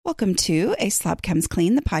Welcome to A Slob Comes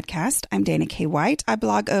Clean, the podcast. I'm Dana K. White. I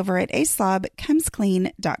blog over at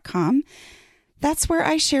aslobcomesclean.com. That's where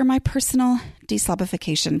I share my personal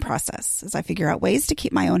deslobification process. As I figure out ways to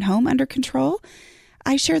keep my own home under control,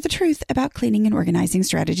 I share the truth about cleaning and organizing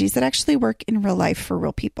strategies that actually work in real life for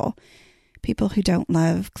real people. People who don't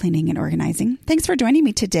love cleaning and organizing. Thanks for joining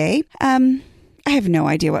me today. I have no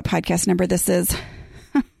idea what podcast number this is.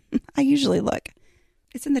 I usually look.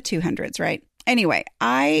 It's in the 200s, right? Anyway,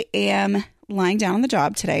 I am lying down on the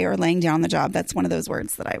job today, or laying down on the job. That's one of those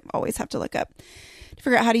words that I always have to look up to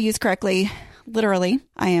figure out how to use correctly. Literally,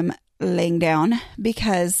 I am laying down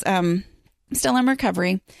because I'm still in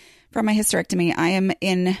recovery from my hysterectomy. I am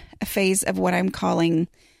in a phase of what I'm calling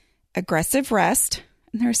aggressive rest.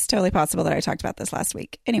 And it's totally possible that I talked about this last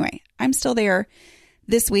week. Anyway, I'm still there.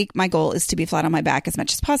 This week, my goal is to be flat on my back as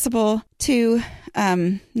much as possible to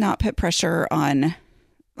not put pressure on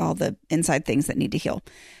all the inside things that need to heal.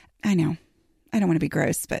 I know, I don't want to be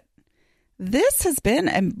gross, but this has been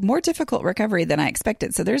a more difficult recovery than I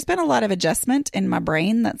expected. So there's been a lot of adjustment in my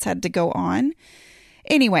brain that's had to go on.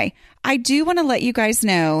 Anyway, I do want to let you guys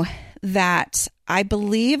know that I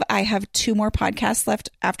believe I have 2 more podcasts left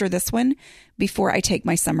after this one before I take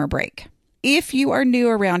my summer break. If you are new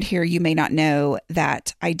around here, you may not know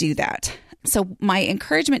that I do that. So my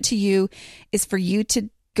encouragement to you is for you to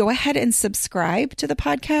go ahead and subscribe to the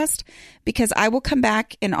podcast, because I will come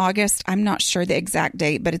back in August. I'm not sure the exact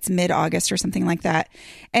date, but it's mid-August or something like that.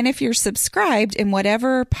 And if you're subscribed in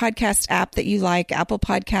whatever podcast app that you like, Apple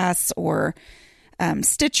Podcasts or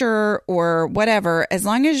Stitcher or whatever, as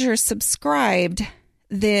long as you're subscribed,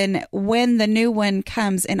 then when the new one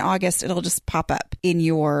comes in August, it'll just pop up in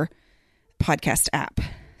your podcast app.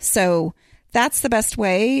 So that's the best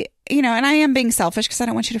way, and I am being selfish because I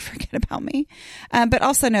don't want you to forget about me. But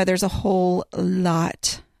also know there's a whole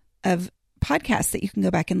lot of podcasts that you can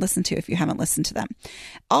go back and listen to if you haven't listened to them.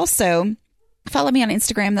 Also, follow me on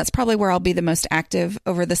Instagram. That's probably where I'll be the most active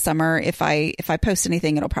over the summer. If I post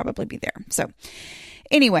anything, it'll probably be there. So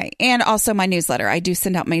anyway, and also my newsletter. I do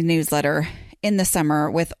send out my newsletter in the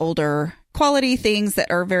summer with older quality things that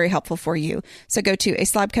are very helpful for you. So go to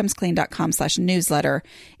aslobcomesclean.com/newsletter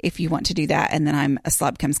if you want to do that. And then I'm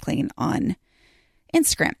aslobcomesclean on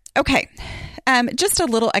Instagram. Okay. Just a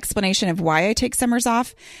little explanation of why I take summers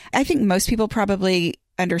off. I think most people probably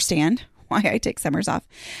understand why I take summers off.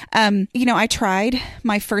 I tried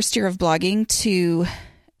my first year of blogging to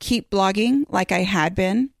keep blogging like I had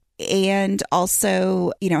been, and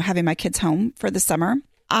also, having my kids home for the summer.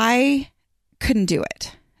 I couldn't do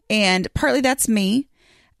it. And partly that's me.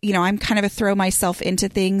 I'm kind of a throw myself into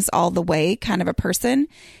things all the way kind of a person.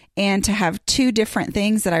 And to have 2 different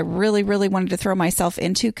things that I really, really wanted to throw myself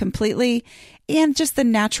into completely, and just the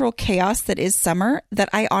natural chaos that is summer that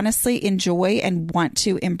I honestly enjoy and want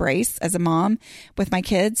to embrace as a mom with my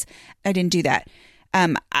kids, I didn't do that.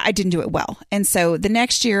 I didn't do it well. And so the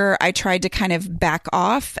next year I tried to kind of back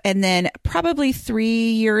off. And then probably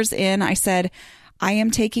 3 years in, I said, I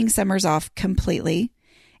am taking summers off completely.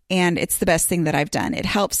 And it's the best thing that I've done. It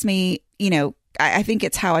helps me, I think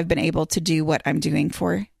it's how I've been able to do what I'm doing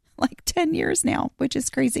for like 10 years now, which is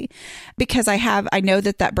crazy, because I know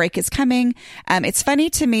that break is coming. It's funny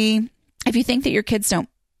to me, if you think that your kids don't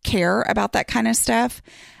care about that kind of stuff.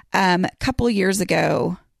 A couple years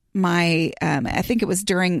ago, I think it was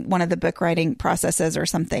during one of the book writing processes or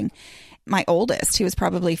something, my oldest, he was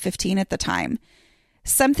probably 15 at the time,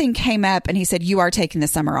 something came up and he said, "You are taking the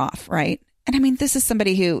summer off, right?" And I mean, this is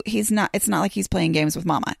somebody who it's not like he's playing games with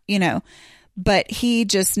mama, but he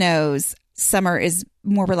just knows summer is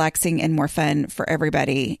more relaxing and more fun for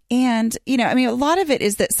everybody. And, a lot of it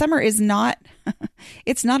is that summer is not,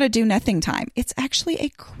 it's not a do nothing time. It's actually a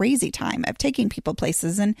crazy time of taking people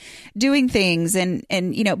places and doing things and,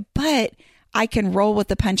 but I can roll with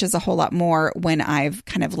the punches a whole lot more when I've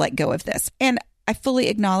kind of let go of this. And I fully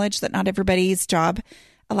acknowledge that not everybody's job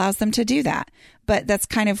allows them to do that. But that's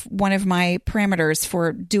kind of one of my parameters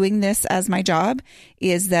for doing this as my job,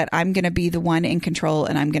 is that I'm going to be the one in control,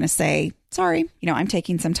 and I'm going to say, sorry, I'm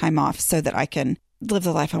taking some time off so that I can live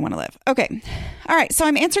the life I want to live. Okay. All right. So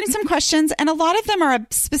I'm answering some questions, and a lot of them are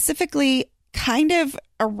specifically kind of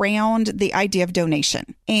around the idea of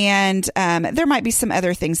donation. And there might be some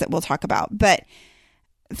other things that we'll talk about, but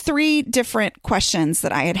 3 different questions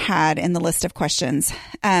that I had in the list of questions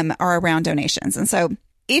are around donations. And so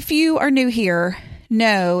if you are new here,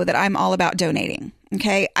 know that I'm all about donating.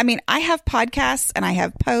 Okay. I mean, I have podcasts and I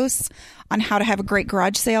have posts on how to have a great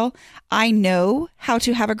garage sale. I know how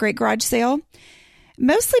to have a great garage sale.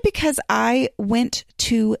 Mostly because I went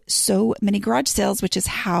to so many garage sales, which is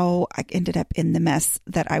how I ended up in the mess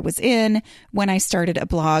that I was in when I started a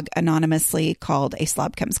blog anonymously called A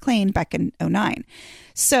Slob Comes Clean back in 2009.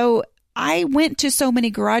 So I went to so many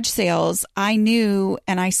garage sales. I knew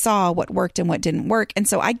and I saw what worked and what didn't work. And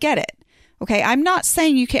so I get it. Okay. I'm not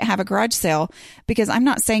saying you can't have a garage sale, because I'm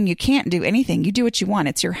not saying you can't do anything. You do what you want.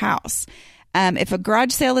 It's your house. If a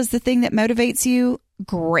garage sale is the thing that motivates you,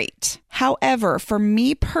 great. However, for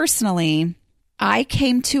me personally, I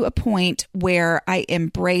came to a point where I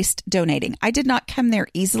embraced donating. I did not come there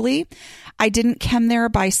easily. I didn't come there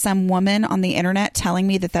by some woman on the internet telling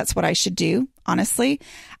me that that's what I should do. Honestly,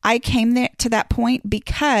 I came there to that point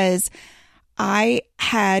because I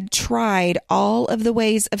had tried all of the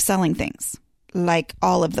ways of selling things, like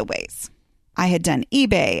all of the ways. I had done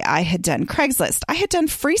eBay. I had done Craigslist. I had done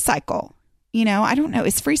FreeCycle. You know, I don't know.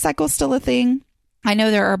 Is FreeCycle still a thing? I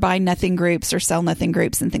know there are buy nothing groups or sell nothing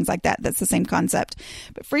groups and things like that. That's the same concept.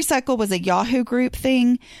 But FreeCycle was a Yahoo group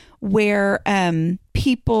thing where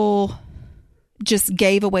people just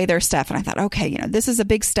gave away their stuff. And I thought, okay, you know, this is a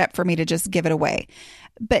big step for me to just give it away.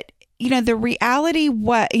 But, you know, the reality,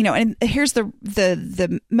 and here's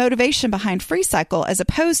the motivation behind FreeCycle as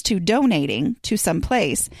opposed to donating to some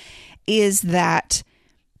place is that,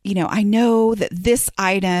 you know, I know that this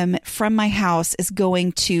item from my house is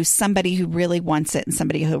going to somebody who really wants it and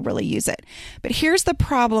somebody who will really use it. But here's the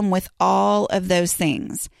problem with all of those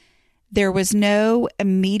things. There was no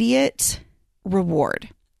immediate reward.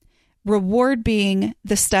 Reward being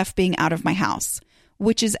the stuff being out of my house,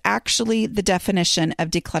 which is actually the definition of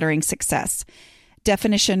decluttering success.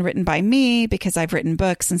 Definition written by me because I've written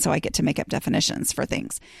books and so I get to make up definitions for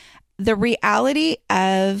things. The reality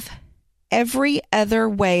of every other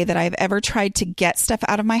way that I've ever tried to get stuff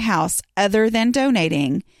out of my house other than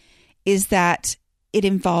donating is that it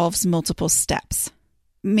involves multiple steps,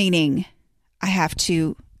 meaning I have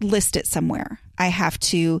to list it somewhere. I have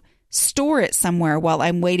to store it somewhere while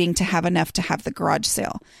I'm waiting to have enough to have the garage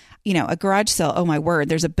sale. You know, a garage sale, oh my word,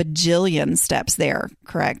 there's a bajillion steps there,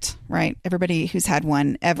 correct? Right? Everybody who's had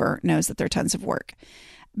one ever knows that there are tons of work.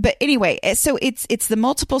 But anyway, so it's the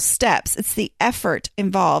multiple steps. It's the effort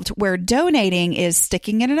involved, where donating is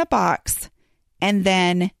sticking it in a box and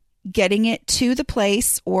then getting it to the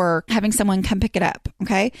place or having someone come pick it up.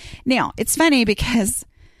 Okay. Now it's funny because,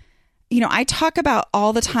 you know, I talk about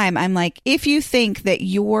all the time. I'm like, if you think that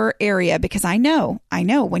your area, because I know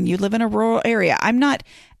when you live in a rural area, I'm not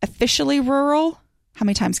officially rural. How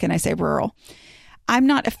many times can I say rural? I'm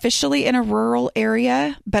not officially in a rural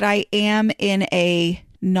area, but I am in a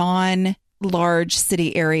non-large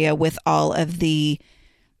city area with all of the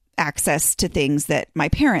access to things that my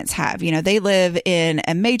parents have. You know, they live in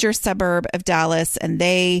a major suburb of Dallas and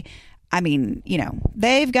they've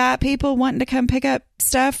got people wanting to come pick up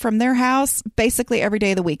stuff from their house basically every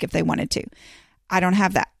day of the week if they wanted to. I don't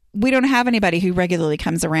have that. We don't have anybody who regularly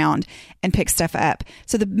comes around and picks stuff up.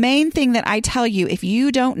 So the main thing that I tell you, if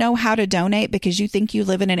you don't know how to donate because you think you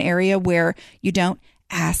live in an area where you don't,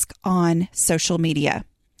 ask on social media.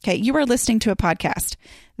 Okay, you are listening to a podcast.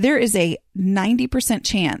 There is a 90%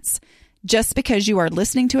 chance, just because you are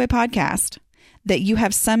listening to a podcast, that you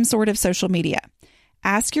have some sort of social media.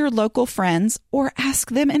 Ask your local friends or ask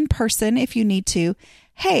them in person if you need to,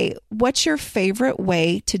 hey, what's your favorite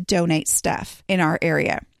way to donate stuff in our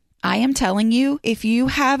area? I am telling you, if you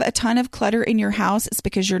have a ton of clutter in your house, it's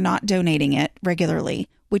because you're not donating it regularly,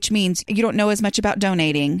 which means you don't know as much about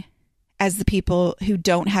donating as the people who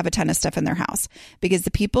don't have a ton of stuff in their house. Because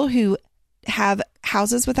the people who have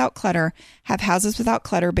houses without clutter have houses without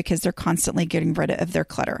clutter because they're constantly getting rid of their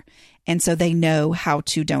clutter. And so they know how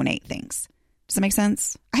to donate things. Does that make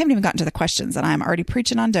sense? I haven't even gotten to the questions and I'm already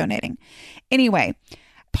preaching on donating. Anyway,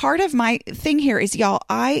 part of my thing here is, y'all,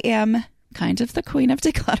 I am kind of the queen of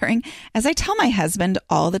decluttering. As I tell my husband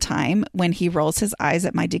all the time when he rolls his eyes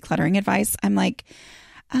at my decluttering advice, I'm like,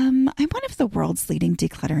 I'm one of the world's leading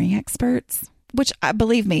decluttering experts, which,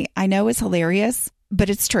 believe me, I know is hilarious, but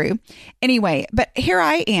it's true. Anyway, but here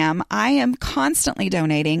I am constantly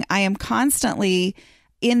donating. I am constantly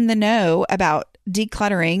in the know about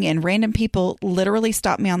decluttering, and random people literally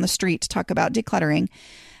stop me on the street to talk about decluttering.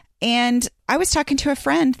 And I was talking to a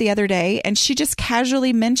friend the other day and she just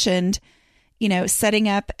casually mentioned, you know, setting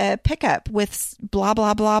up a pickup with blah,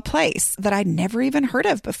 blah, blah place that I'd never even heard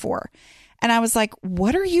of before. And I was like,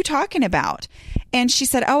 what are you talking about? And she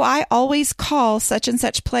said, oh, I always call such and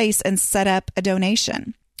such place and set up a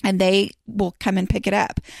donation and they will come and pick it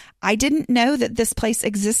up. I didn't know that this place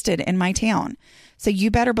existed in my town. So you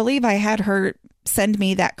better believe I had her send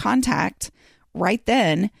me that contact right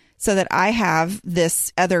then so that I have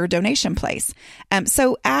this other donation place.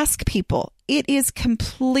 So ask people. It is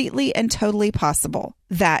completely and totally possible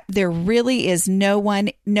that there really is no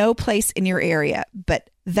place in your area,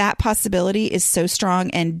 but that possibility is so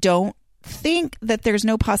strong, and don't think that there's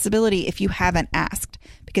no possibility if you haven't asked.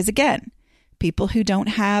 Because again, people who don't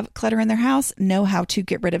have clutter in their house know how to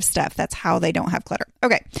get rid of stuff. That's how they don't have clutter.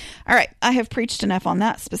 Okay. All right. I have preached enough on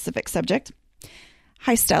that specific subject.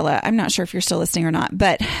 Hi, Stella. I'm not sure if you're still listening or not,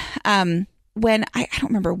 but when I don't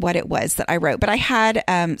remember what it was that I wrote, but I had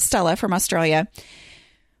Stella from Australia.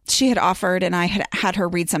 She had offered, and I had her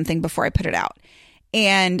read something before I put it out.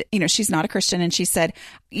 And, she's not a Christian. And she said,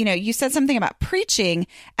 you said something about preaching,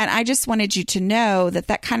 and I just wanted you to know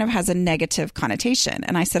that kind of has a negative connotation.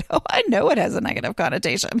 And I said, oh, I know it has a negative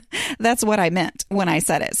connotation. That's what I meant when I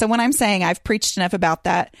said it. So when I'm saying I've preached enough about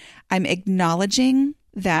that, I'm acknowledging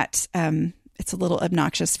that it's a little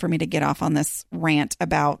obnoxious for me to get off on this rant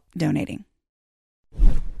about donating.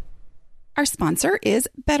 Our sponsor is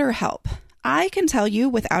BetterHelp. I can tell you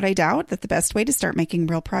without a doubt that the best way to start making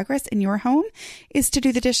real progress in your home is to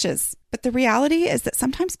do the dishes. But the reality is that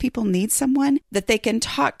sometimes people need someone that they can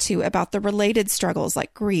talk to about the related struggles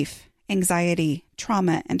like grief, anxiety,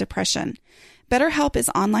 trauma, and depression. BetterHelp is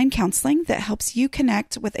online counseling that helps you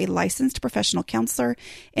connect with a licensed professional counselor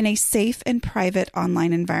in a safe and private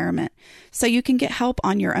online environment, so you can get help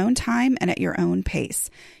on your own time and at your own pace.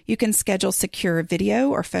 You can schedule secure video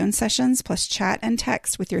or phone sessions, plus chat and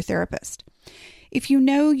text with your therapist. If you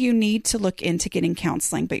know you need to look into getting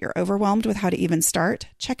counseling, but you're overwhelmed with how to even start,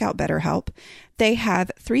 check out BetterHelp. They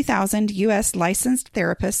have 3,000 U.S. licensed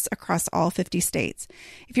therapists across all 50 states.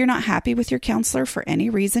 If you're not happy with your counselor for any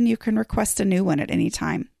reason, you can request a new one at any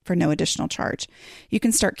time for no additional charge. You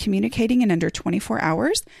can start communicating in under 24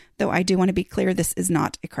 hours, though I do want to be clear, this is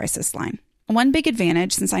not a crisis line. One big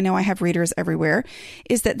advantage, since I know I have readers everywhere,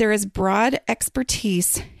 is that there is broad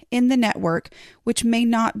expertise in the network, which may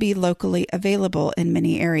not be locally available in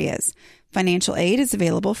many areas. Financial aid is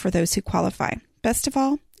available for those who qualify. Best of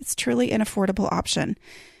all, it's truly an affordable option.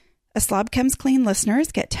 A Slob Comes Clean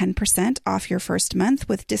listeners get 10% off your first month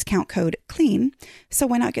with discount code CLEAN. So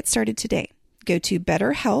why not get started today? Go to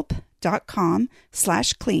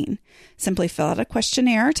betterhelp.com/clean. Simply fill out a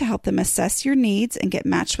questionnaire to help them assess your needs and get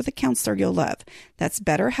matched with a counselor you'll love. That's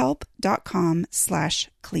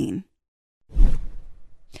betterhelp.com/clean.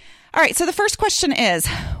 All right, so the first question is,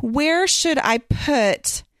 where should I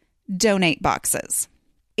put donate boxes?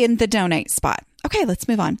 In the donate spot. Okay, let's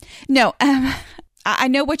move on. No, I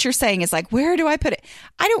know what you're saying is like, where do I put it?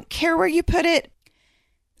 I don't care where you put it.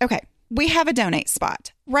 Okay, we have a donate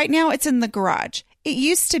spot. Right now it's in the garage. It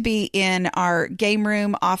used to be in our game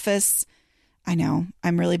room office. I know,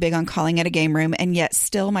 I'm really big on calling it a game room, and yet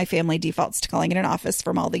still my family defaults to calling it an office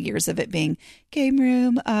from all the years of it being game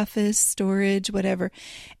room, office, storage, whatever.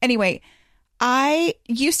 Anyway, I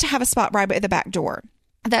used to have a spot right by the back door.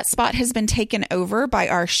 That spot has been taken over by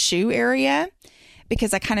our shoe area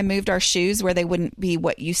because I kind of moved our shoes where they wouldn't be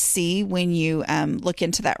what you see when you look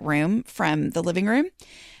into that room from the living room.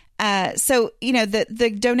 So,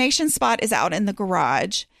 the donation spot is out in the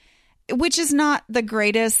garage, which is not the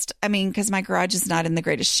greatest. I mean, because my garage is not in the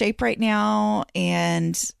greatest shape right now.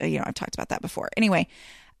 And, I've talked about that before. Anyway,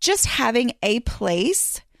 just having a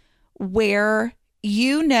place where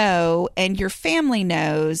and your family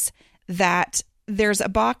knows that there's a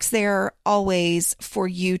box there always for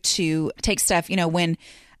you to take stuff, when,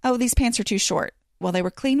 these pants are too short. Well, they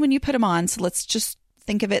were clean when you put them on. So let's just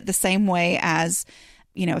think of it the same way as,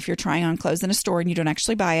 if you're trying on clothes in a store and you don't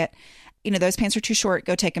actually buy it. Those pants are too short,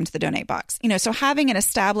 go take them to the donate box. So having an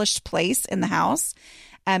established place in the house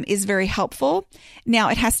is very helpful. Now,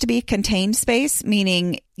 it has to be a contained space,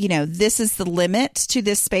 meaning, this is the limit to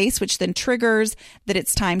this space, which then triggers that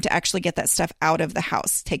it's time to actually get that stuff out of the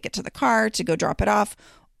house, take it to the car to go drop it off,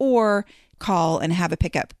 or call and have a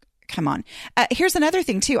pickup come on. Here's another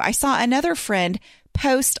thing too. I saw another friend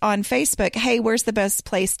post on Facebook, hey, where's the best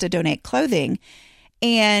place to donate clothing?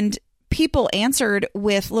 And people answered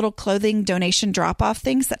with little clothing donation drop-off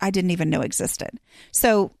things that I didn't even know existed.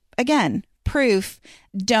 So again, proof,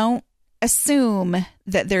 don't assume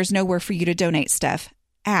that there's nowhere for you to donate stuff.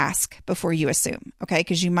 Ask before you assume, okay?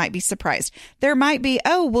 Because you might be surprised. There might be,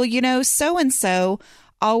 so-and-so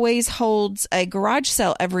always holds a garage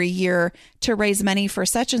sale every year to raise money for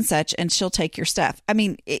such and such, and she'll take your stuff. I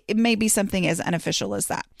mean, it may be something as unofficial as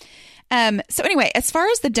that. So anyway, as far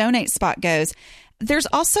as the donate spot goes, there's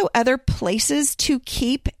also other places to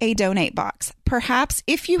keep a donate box. Perhaps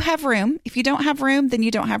if you have room. If you don't have room, then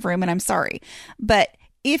you don't have room, and I'm sorry. But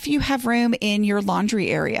if you have room in your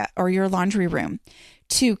laundry area or your laundry room,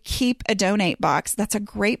 to keep a donate box. That's a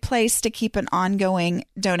great place to keep an ongoing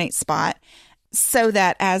donate spot so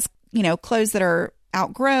that as, clothes that are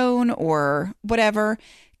outgrown or whatever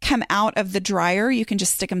come out of the dryer, you can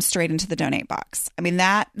just stick them straight into the donate box. I mean,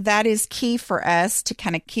 that is key for us to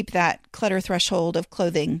kind of keep that clutter threshold of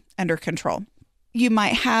clothing under control. You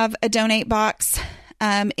might have a donate box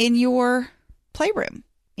in your playroom,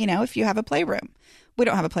 if you have a playroom. We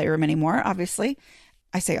don't have a playroom anymore, obviously.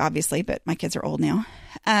 I say obviously, but my kids are old now.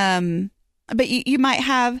 But you might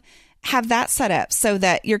have that set up so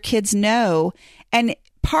that your kids know. And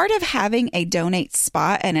part of having a donate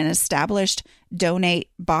spot and an established donate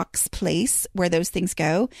box place where those things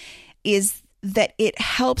go is that it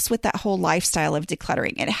helps with that whole lifestyle of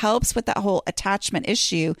decluttering. It helps with that whole attachment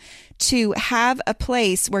issue to have a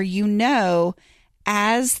place where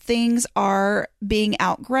as things are being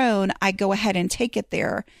outgrown, I go ahead and take it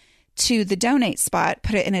there to the donate spot,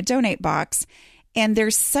 put it in a donate box. And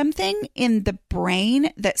there's something in the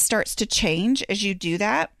brain that starts to change as you do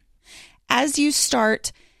that. As you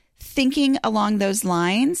start thinking along those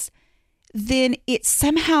lines, then it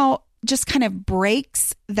somehow just kind of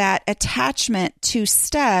breaks that attachment to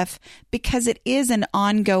stuff because it is an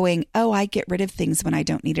ongoing, I get rid of things when I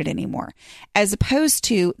don't need it anymore, as opposed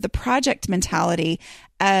to the project mentality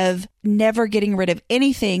of never getting rid of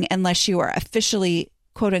anything unless you are officially,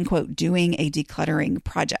 quote unquote, doing a decluttering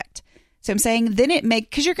project. So I'm saying then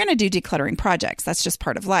because you're going to do decluttering projects. That's just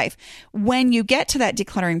part of life. When you get to that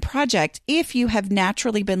decluttering project, if you have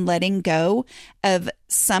naturally been letting go of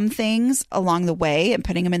some things along the way and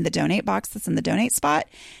putting them in the donate box that's in the donate spot,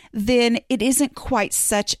 then it isn't quite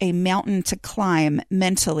such a mountain to climb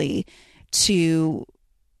mentally to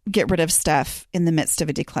get rid of stuff in the midst of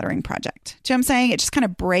a decluttering project. Do you know what I'm saying? It just kind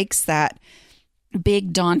of breaks that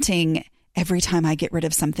big daunting, every time I get rid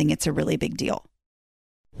of something, it's a really big deal.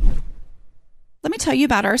 Let me tell you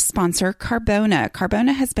about our sponsor, Carbona.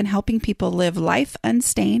 Carbona has been helping people live life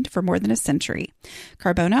unstained for more than a century.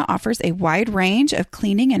 Carbona offers a wide range of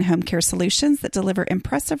cleaning and home care solutions that deliver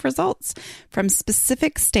impressive results, from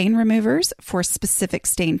specific stain removers for specific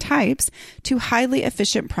stain types to highly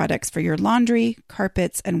efficient products for your laundry,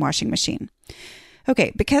 carpets, and washing machine.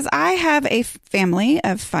 Okay, because I have a family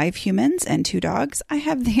of 5 humans and 2 dogs, I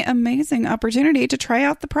have the amazing opportunity to try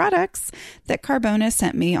out the products that Carbona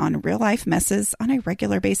sent me on Real Life Messes on a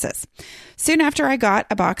regular basis. Soon after I got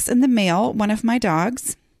a box in the mail, one of my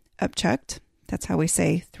dogs, upchucked, that's how we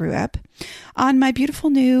say threw up, on my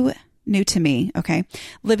beautiful new to me,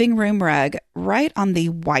 living room rug right on the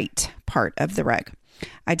white part of the rug.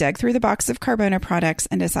 I dug through the box of Carbona products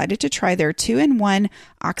and decided to try their 2-in-1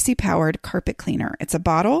 oxy-powered carpet cleaner. It's a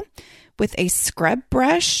bottle with a scrub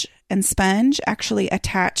brush and sponge actually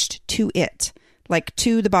attached to it, like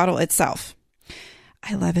to the bottle itself.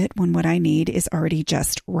 I love it when what I need is already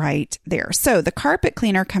just right there. So the carpet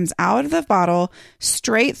cleaner comes out of the bottle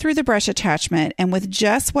straight through the brush attachment, and with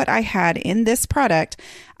just what I had in this product,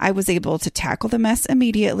 I was able to tackle the mess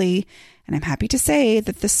immediately. And I'm happy to say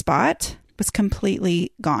that the spot was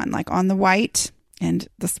completely gone, like on the white, and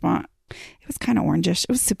the spot, it was kind of orangish. It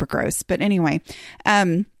was super gross, but anyway,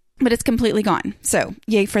 but it's completely gone. So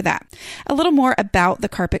yay for that. A little more about the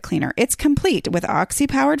carpet cleaner. It's complete with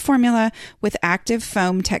oxy-powered formula with active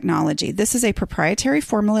foam technology. This is a proprietary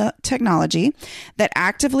formula technology that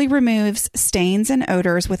actively removes stains and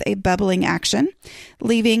odors with a bubbling action,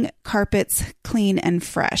 leaving carpets clean and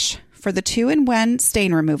fresh. For the 2-in-1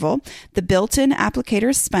 stain removal, the built-in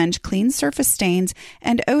applicator sponge cleans surface stains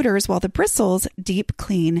and odors, while the bristles deep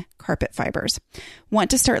clean carpet fibers. Want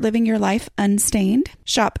to start living your life unstained?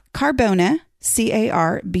 Shop Carbona,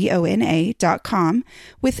 Carbona.com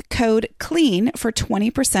with code CLEAN for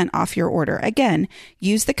 20% off your order. Again,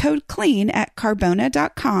 use the code CLEAN at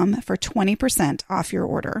Carbona.com for 20% off your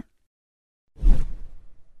order.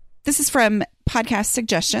 This is from podcast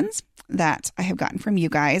suggestions that I have gotten from you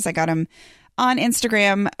guys. I got them on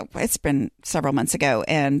Instagram. It's been several months ago,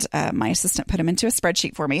 and my assistant put them into a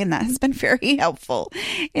spreadsheet for me, and that has been very helpful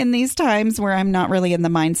in these times where I'm not really in the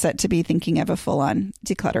mindset to be thinking of a full-on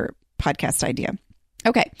declutter podcast idea.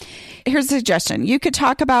 Okay, here's a suggestion. You could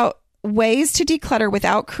talk about ways to declutter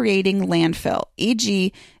without creating landfill,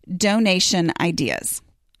 e.g. donation ideas.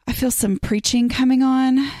 I feel some preaching coming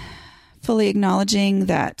on, fully acknowledging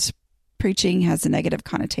that preaching has a negative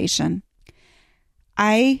connotation.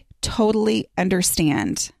 I totally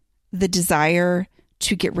understand the desire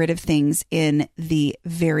to get rid of things in the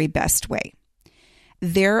very best way.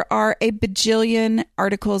 There are a bajillion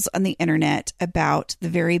articles on the internet about the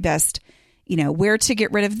very best, where to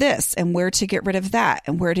get rid of this and where to get rid of that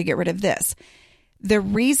and where to get rid of this. The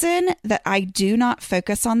reason that I do not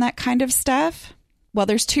focus on that kind of stuff Well,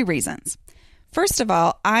 there's two reasons. First of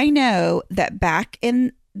all, I know that back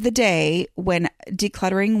in the day when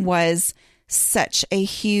decluttering was such a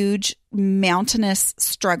huge mountainous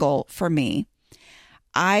struggle for me,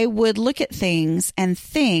 I would look at things and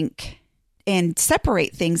think and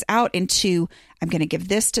separate things out into, I'm going to give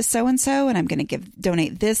this to so-and-so, and I'm going to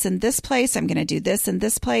donate this in this place. I'm going to do this in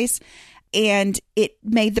this place. And it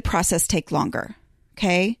made the process take longer.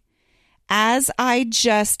 Okay. As I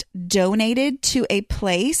just donated to a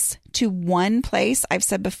place, to one place, I've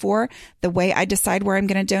said before, the way I decide where I'm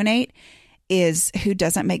going to donate is who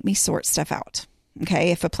doesn't make me sort stuff out.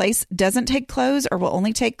 Okay. If a place doesn't take clothes or will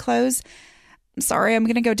only take clothes, I'm sorry, I'm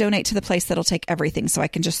going to go donate to the place that'll take everything so I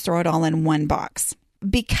can just throw it all in one box.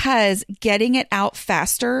 Because getting it out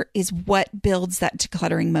faster is what builds that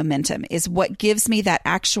decluttering momentum, is what gives me that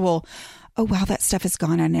actual, oh, wow, that stuff is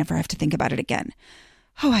gone. I never have to think about it again.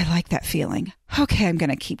 Oh, I like that feeling. Okay, I'm going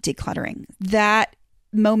to keep decluttering. That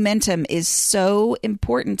momentum is so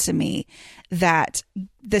important to me that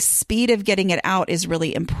the speed of getting it out is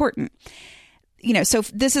really important. So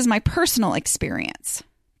this is my personal experience,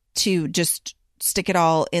 to just stick it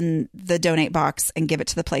all in the donate box and give it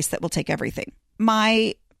to the place that will take everything.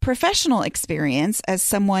 My professional experience, as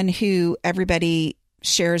someone who everybody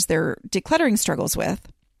shares their decluttering struggles with,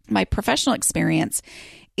 my professional experience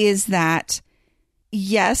is that,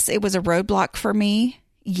 yes, it was a roadblock for me.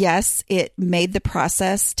 Yes, it made the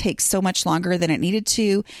process take so much longer than it needed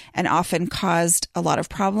to and often caused a lot of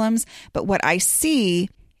problems. But what I see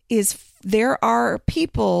is there are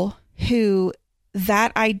people who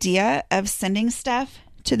that idea of sending stuff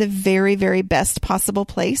to the very, very best possible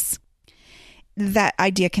place, that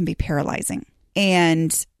idea can be paralyzing.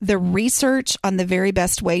 And the research on the very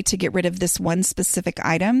best way to get rid of this one specific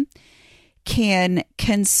item can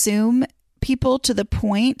consume people to the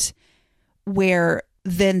point where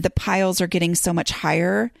then the piles are getting so much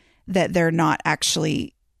higher that they're not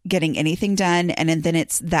actually getting anything done. And then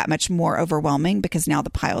it's that much more overwhelming because now the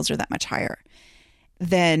piles are that much higher.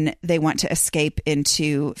 Then they want to escape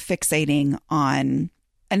into fixating on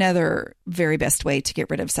another very best way to get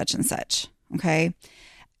rid of such and such. Okay.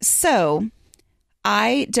 So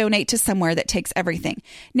I donate to somewhere that takes everything.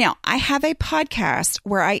 Now, I have a podcast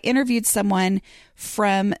where I interviewed someone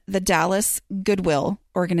from the Dallas Goodwill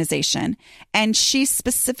organization, and she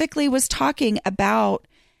specifically was talking about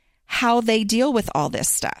how they deal with all this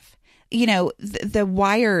stuff. The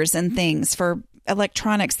wires and things for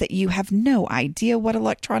electronics that you have no idea what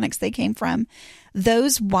electronics they came from.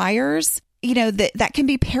 Those wires, that can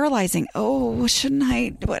be paralyzing. Oh, shouldn't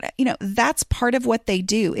I? That's part of what they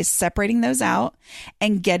do, is separating those out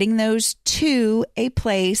and getting those to a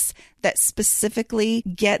place that specifically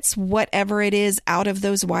gets whatever it is out of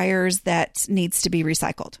those wires that needs to be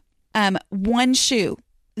recycled. One shoe,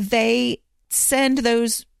 they send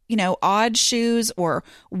those, odd shoes or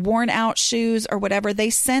worn out shoes or whatever. They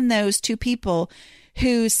send those to people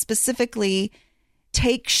who specifically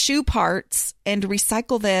take shoe parts and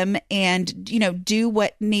recycle them and, do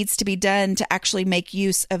what needs to be done to actually make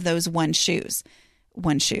use of those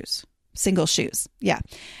single shoes. Yeah.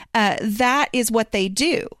 That is what they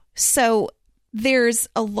do. So there's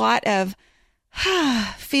a lot of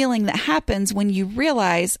feeling that happens when you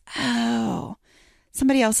realize, oh,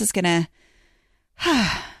 somebody else is going to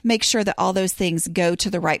make sure that all those things go to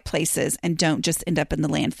the right places and don't just end up in the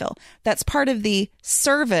landfill. That's part of the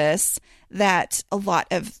service that a lot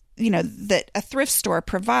of, that a thrift store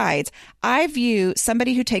provides. I view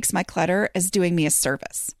somebody who takes my clutter as doing me a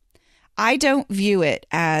service. I don't view it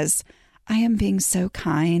as I am being so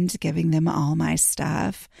kind, giving them all my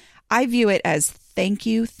stuff. I view it as thank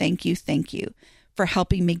you, thank you, thank you for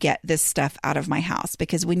helping me get this stuff out of my house.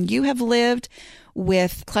 Because when you have lived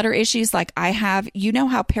with clutter issues like I have, you know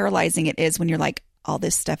how paralyzing it is when you're like, all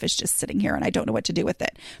this stuff is just sitting here and I don't know what to do with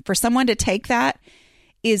it. For someone to take that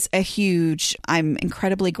is I'm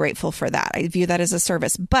incredibly grateful for that. I view that as a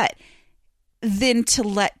service. But then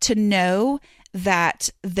to know that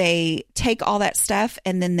they take all that stuff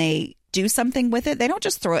and then they do something with it. They don't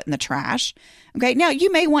just throw it in the trash. Okay. Now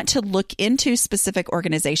you may want to look into specific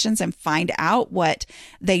organizations and find out what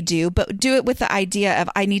they do, but do it with the idea of,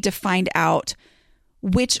 I need to find out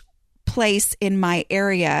which place in my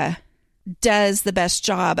area does the best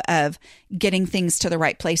job of getting things to the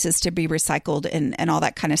right places to be recycled and all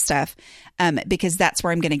that kind of stuff. Because that's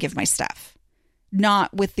where I'm going to give my stuff,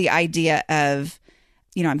 not with the idea of,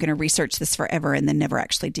 I'm going to research this forever and then never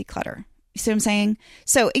actually declutter. You see what I'm saying?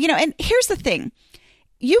 So, and here's the thing.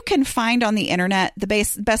 You can find on the internet the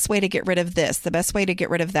best way to get rid of this, the best way to get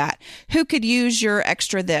rid of that. Who could use your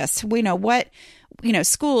extra this? We know what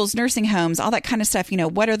schools, nursing homes, all that kind of stuff.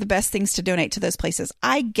 What are the best things to donate to those places?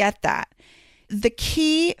 I get that. The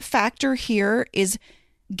key factor here is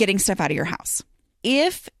getting stuff out of your house.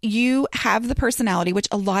 If you have the personality, which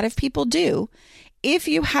a lot of people do, if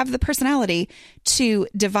you have the personality to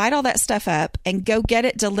divide all that stuff up and go get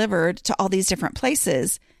it delivered to all these different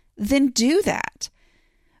places, then do that.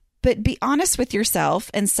 But be honest with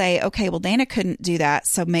yourself and say, okay, well, Dana couldn't do that.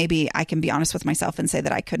 So maybe I can be honest with myself and say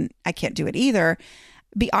that I can't do it either.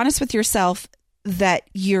 Be honest with yourself that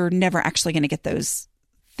you're never actually going to get those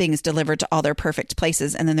things delivered to all their perfect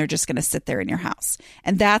places. And then they're just going to sit there in your house.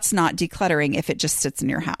 And that's not decluttering if it just sits in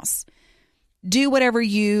your house. Do whatever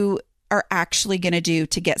you are actually going to do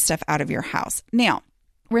to get stuff out of your house. Now,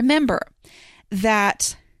 remember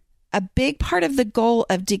that a big part of the goal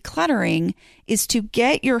of decluttering is to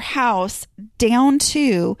get your house down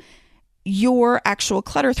to your actual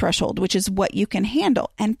clutter threshold, which is what you can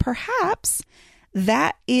handle. And perhaps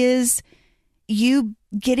that is you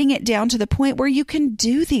getting it down to the point where you can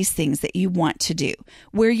do these things that you want to do,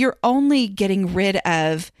 where you're only getting rid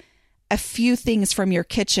of a few things from your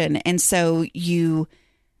kitchen. And so you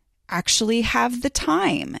actually have the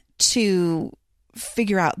time to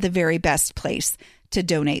figure out the very best place to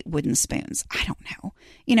donate wooden spoons. I don't know.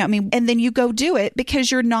 And then you go do it because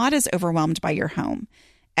you're not as overwhelmed by your home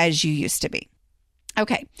as you used to be.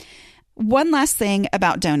 Okay. One last thing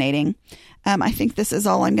about donating. I think this is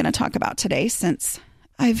all I'm going to talk about today since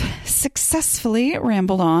I've successfully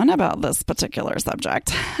rambled on about this particular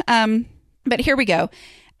subject. But here we go.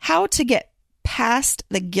 How to get past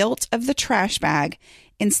the guilt of the trash bag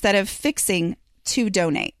instead of fixing to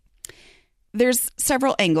donate. There's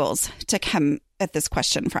several angles to come at this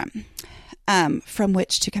question from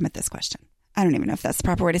which to come at this question. I don't even know if that's the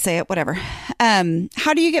proper way to say it, whatever.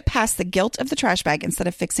 How do you get past the guilt of the trash bag instead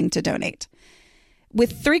of fixing to donate?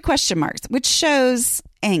 With 3 question marks, which shows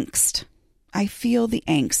angst. I feel the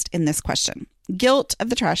angst in this question. Guilt of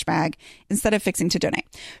the trash bag instead of fixing to donate.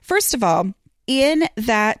 First of all, in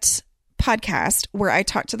that podcast where I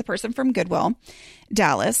talked to the person from Goodwill,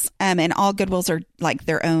 Dallas, and all Goodwills are like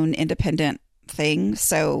their own independent thing.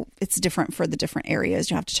 So it's different for the different areas.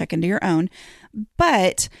 You have to check into your own.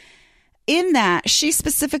 But in that, she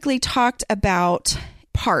specifically talked about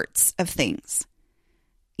parts of things.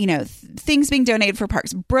 Things being donated for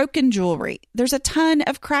parts, broken jewelry. There's a ton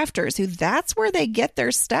of crafters who that's where they get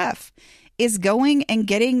their stuff, is going and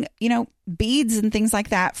getting, beads and things like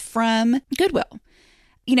that from Goodwill.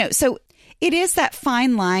 So it is that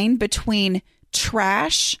fine line between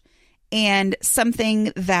trash and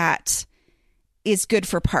something that is good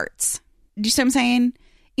for parts. Do you see what I'm saying?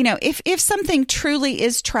 If something truly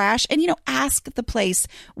is trash, and, ask the place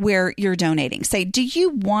where you're donating. Say, do you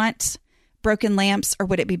want broken lamps, or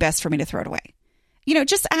would it be best for me to throw it away?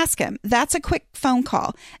 Just ask them. That's a quick phone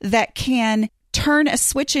call that can turn a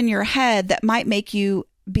switch in your head that might make you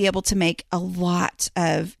be able to make a lot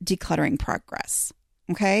of decluttering progress.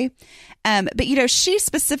 Okay. But, she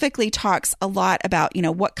specifically talks a lot about,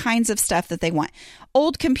 what kinds of stuff that they want.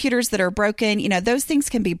 Old computers that are broken, those things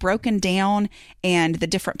can be broken down and the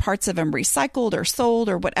different parts of them recycled or sold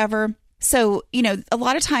or whatever. So, a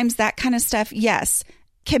lot of times that kind of stuff, yes,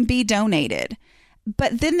 can be donated.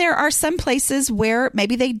 But then there are some places where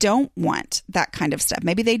maybe they don't want that kind of stuff.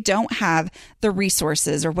 Maybe they don't have the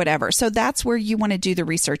resources or whatever. So that's where you want to do the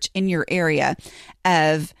research in your area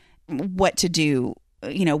of what to do.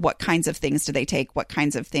 What kinds of things do they take? What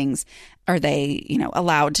kinds of things are they,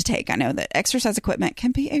 allowed to take? I know that exercise equipment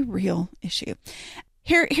can be a real issue.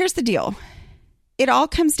 Here's the deal. It all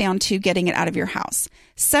comes down to getting it out of your house.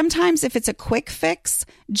 Sometimes if it's a quick fix,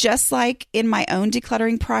 just like in my own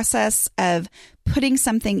decluttering process of putting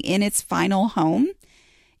something in its final home,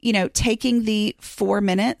 taking the 4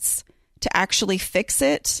 minutes to actually fix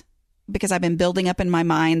it because I've been building up in my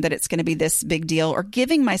mind that it's going to be this big deal, or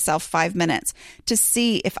giving myself 5 minutes to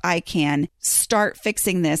see if I can start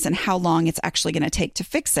fixing this and how long it's actually going to take to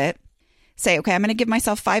fix it. Say, okay, I'm going to give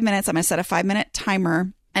myself 5 minutes. I'm going to set a 5-minute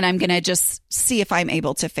timer, and I'm going to just see if I'm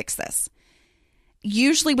able to fix this.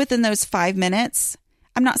 Usually within those 5 minutes,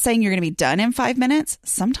 I'm not saying you're going to be done in 5 minutes.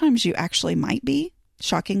 Sometimes you actually might be,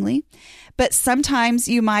 shockingly, but sometimes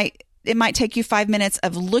it might take you 5 minutes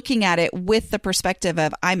of looking at it with the perspective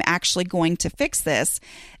of I'm actually going to fix this,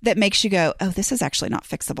 that makes you go, oh, this is actually not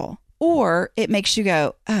fixable. Or it makes you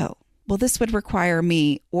go, oh, well, this would require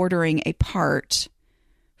me ordering a part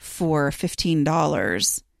for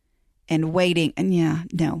 $15 and waiting. And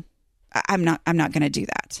no, I'm not going to do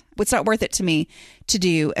that. It's not worth it to me to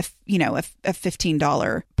do a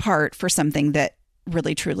 $15 part for something that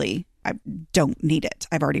really truly I don't need it.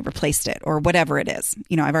 I've already replaced it or whatever it is.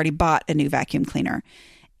 I've already bought a new vacuum cleaner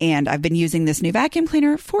and I've been using this new vacuum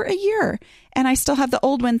cleaner for a year and I still have the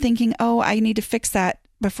old one thinking, oh, I need to fix that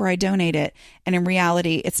before I donate it. And in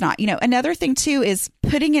reality, it's not. Another thing too is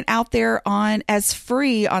putting it out there on as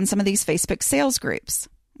free on some of these Facebook sales groups.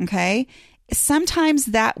 Okay. Sometimes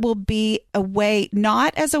that will be a way,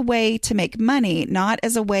 not as a way to make money, not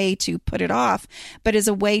as a way to put it off, but as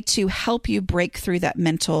a way to help you break through that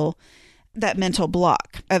mental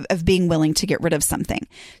block of being willing to get rid of something.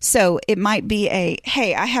 So it might be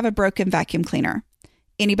hey, I have a broken vacuum cleaner.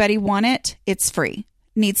 Anybody want it? It's free.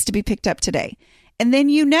 Needs to be picked up today. And then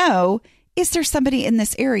is there somebody in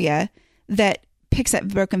this area that picks up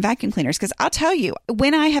broken vacuum cleaners? Because I'll tell you,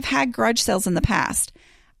 when I have had garage sales in the past,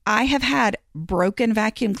 I have had broken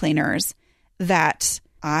vacuum cleaners that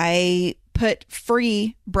I put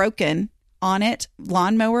free broken on it.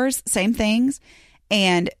 Lawnmowers, same things.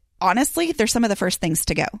 And honestly, they're some of the first things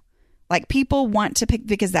to go. Like people want to pick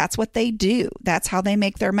because that's what they do. That's how they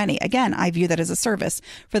make their money. Again, I view that as a service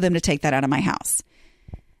for them to take that out of my house.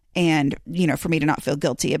 And, for me to not feel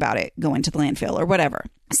guilty about it going to the landfill or whatever.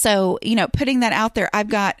 So, putting that out there, I've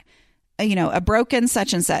got, a broken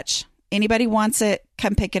such and such. Anybody wants it,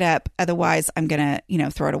 come pick it up. Otherwise, I'm going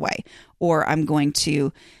to, throw it away. Or I'm going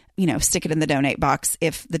to, stick it in the donate box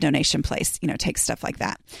if the donation place, takes stuff like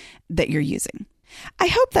that you're using. I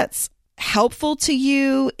hope that's helpful to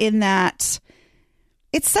you in that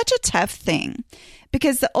it's such a tough thing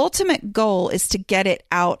because the ultimate goal is to get it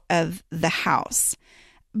out of the house.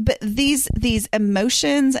 But these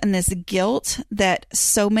emotions and this guilt that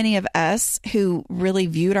so many of us who really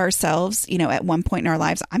viewed ourselves, at one point in our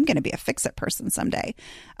lives, I'm going to be a fix-it person someday.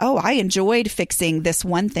 Oh, I enjoyed fixing this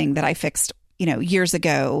one thing that I fixed, years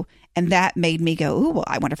ago. And that made me go, oh, well,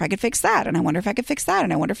 I wonder if I could fix that. And I wonder if I could fix that.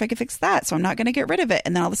 And I wonder if I could fix that. So I'm not going to get rid of it.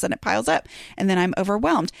 And then all of a sudden it piles up and then I'm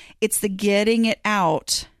overwhelmed. It's the getting it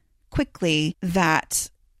out quickly that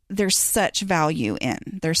there's such value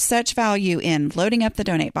in. There's such value in loading up the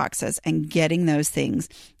donate boxes and getting those things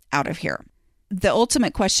out of here. The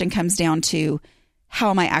ultimate question comes down to, how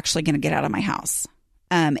am I actually going to get out of my house?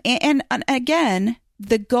 And again,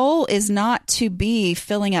 the goal is not to be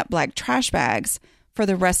filling up black trash bags for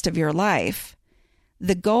the rest of your life.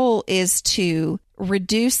 The goal is to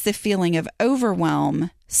reduce the feeling of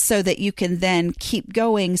overwhelm so that you can then keep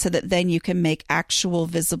going, so that then you can make actual,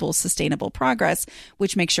 visible, sustainable progress,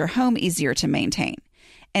 which makes your home easier to maintain.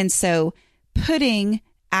 And so putting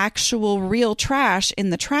actual real trash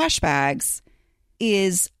in the trash bags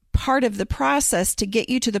is part of the process to get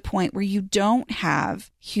you to the point where you don't have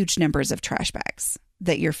huge numbers of trash bags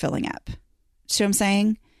that you're filling up. See what I'm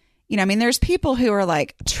saying? There's people who are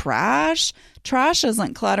like, trash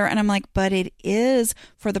isn't clutter. And I'm like, but it is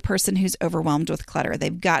for the person who's overwhelmed with clutter.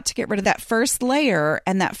 They've got to get rid of that first layer.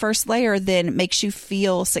 And that first layer then makes you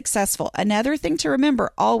feel successful. Another thing to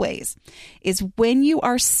remember always is when you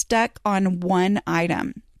are stuck on one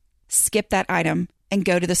item, skip that item and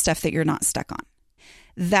go to the stuff that you're not stuck on.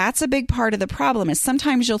 That's a big part of the problem is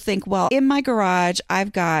sometimes you'll think, well, in my garage,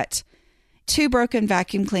 I've got 2 broken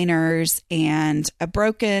vacuum cleaners and a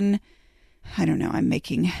broken, I don't know, I'm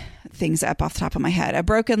making things up off the top of my head, a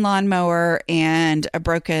broken lawnmower and a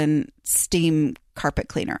broken steam carpet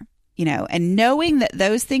cleaner, and knowing that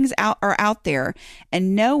those things are out there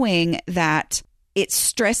and knowing that it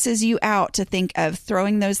stresses you out to think of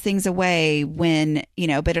throwing those things away when,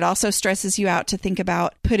 but it also stresses you out to think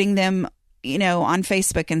about putting them on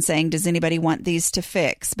Facebook and saying, does anybody want these to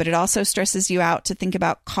fix? But it also stresses you out to think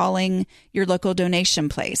about calling your local donation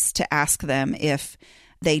place to ask them if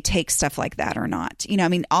they take stuff like that or not.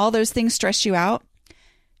 All those things stress you out.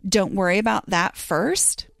 Don't worry about that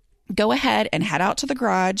first. Go ahead and head out to the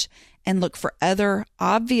garage and look for other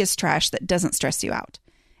obvious trash that doesn't stress you out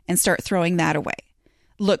and start throwing that away.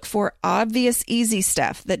 Look for obvious, easy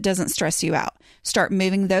stuff that doesn't stress you out. Start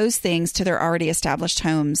moving those things to their already established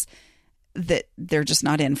homes that they're just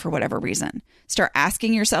not in for whatever reason. Start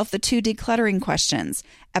asking yourself the 2 decluttering questions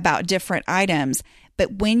about different items.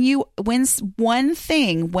 But when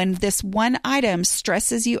this one item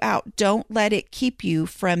stresses you out, don't let it keep you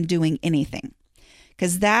from doing anything.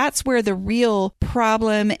 Because that's where the real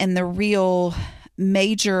problem and the real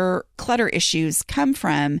major clutter issues come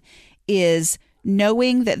from, is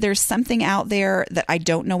knowing that there's something out there that I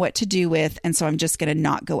don't know what to do with. And so I'm just going to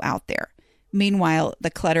not go out there. Meanwhile,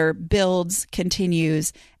 the clutter builds,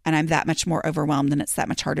 continues, and I'm that much more overwhelmed and it's that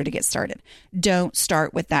much harder to get started. Don't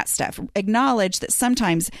start with that stuff. Acknowledge that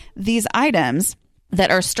sometimes these items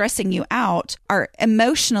that are stressing you out are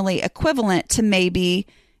emotionally equivalent to maybe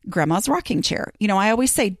grandma's rocking chair. I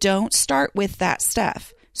always say, don't start with that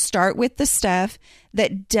stuff. Start with the stuff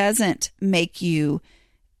that doesn't make your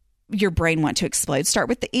brain want to explode. Start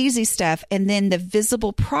with the easy stuff, and then the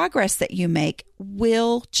visible progress that you make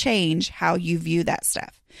will change how you view that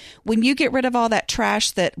stuff. When you get rid of all that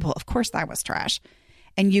trash well, of course that was trash,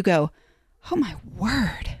 and you go, oh my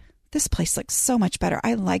word, this place looks so much better.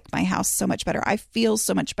 I like my house so much better. I feel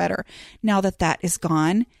so much better now that that is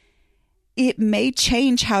gone. It may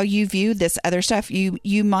change how you view this other stuff.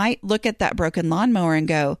 You might look at that broken lawnmower and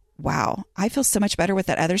go, wow, I feel so much better with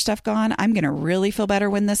that other stuff gone. I'm going to really feel better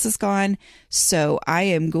when this is gone. So I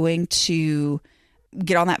am going to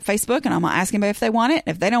get on that Facebook and I'm going to ask anybody if they want it.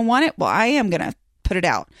 If they don't want it, well, I am going to put it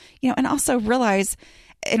out. And also realize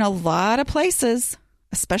in a lot of places,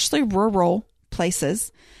 especially rural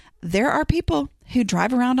places, there are people who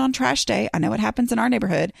drive around on trash day. I know it happens in our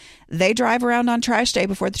neighborhood. They drive around on trash day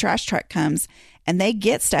before the trash truck comes and they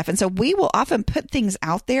get stuff. And so we will often put things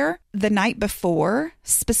out there the night before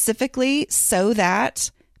specifically so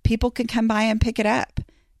that people can come by and pick it up,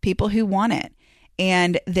 people who want it.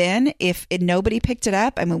 And then if nobody picked it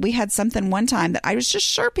up, I mean, we had something one time that I was just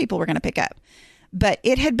sure people were going to pick up, but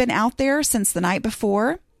it had been out there since the night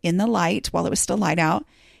before in the light while it was still light out.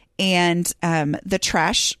 And the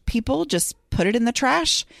trash people just put it in the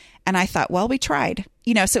trash. And I thought, well, we tried,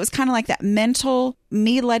 so it was kind of like that mental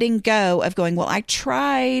me letting go of going, well, I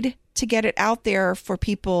tried to get it out there for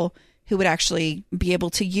people who would actually be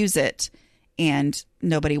able to use it and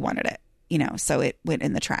nobody wanted it, so it went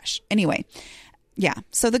in the trash. Anyway, yeah.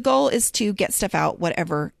 So the goal is to get stuff out,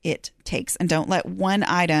 whatever it takes, and don't let one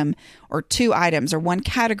item or two items or one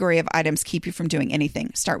category of items keep you from doing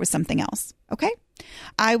anything. Start with something else. Okay.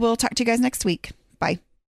 I will talk to you guys next week. Bye.